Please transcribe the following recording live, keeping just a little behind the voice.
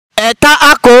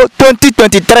Igbu-Akoh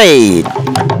 2023.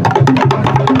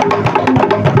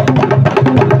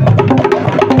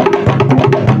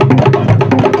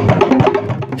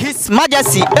 His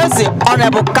Majesty Eze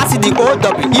Honorable Cassidy O,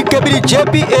 Ikegbidi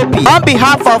JP AP, on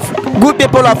behalf of good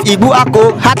people of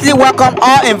Igbu-Akoh, heartily welcome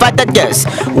all invited guests,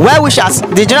 well wishers,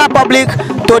 the general public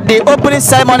to the opening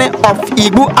ceremony of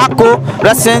Igbu-Akoh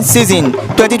wrestling season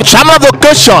 2020. Chairman of the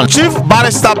occasion, Chief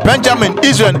Barrister Benjamin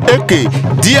Israel Eke,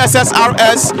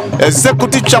 DSSRS,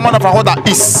 Executive Chairman of Ahoada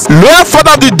East. Lawyer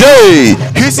Father of the Day,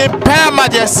 His Imperial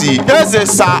Majesty Eze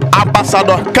Sir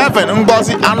Ambassador Kelvin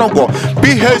Ngozi Anugwo,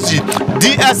 PhD,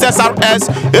 DSSRS,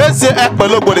 Eze Ekpeye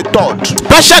Logbo III.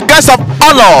 Special guest of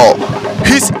honor,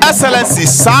 His Excellency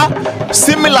Sir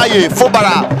Siminalaye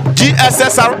Fubara,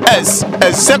 GSSRS,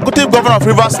 Executive Governor of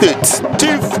Rivers State.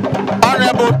 Chief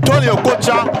Honorable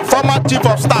Okocha, former Chief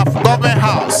of Staff, Government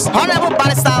House. Honorable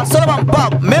Barrister Solomon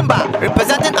Bob, member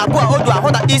representing Abua, Odual,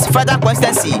 Ahoada East Federal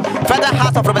Constituency, Federal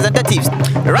House of Representatives.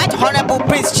 Right Honorable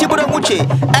Prince Chibudom Nwuche,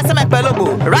 Esama Ekpeye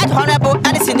Logbo. Right Honorable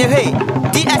Nwuche,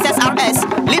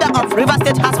 DSSRS, leader of Rivers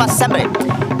State House of Assembly.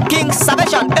 King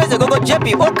Salvation Eze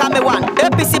JP, Okame1,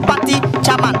 APC Party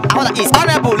Chairman, Ahoada East.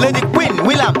 Honorable Lady Queen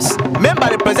Williams, member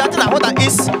representing Ahoada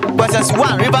East, Constituency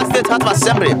 1, Rivers State House of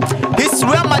Assembly. His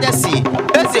Royal Majesty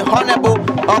Eze Honorable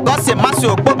Ngozi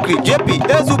JP,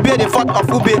 Ezubie the 4th of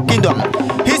Ube Kingdom.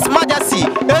 His Majesty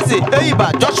Eze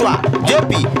Eiba Joshua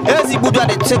JP, Igbu-Akoh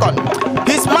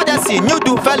II. His Majesty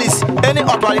Nyudu Felix Eni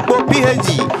Odual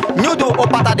PhD, Nyudu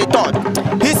Opata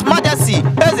III. His Majesty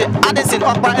Eze Addison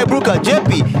Okpa Ebruka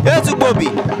JP, Ezugbobi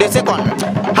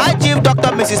II. High Chief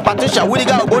Dr. Mrs. Patricia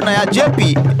Williga Ogbonaya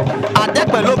JP,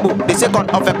 Ekpeye Logbo II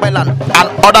of Ekpeye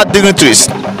and other dignitaries.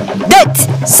 Date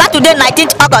Saturday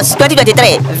 19th August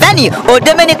 2023. Venue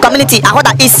Odemeni Community,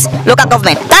 Ahoada East Local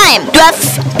Government. Time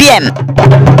 12 p.m.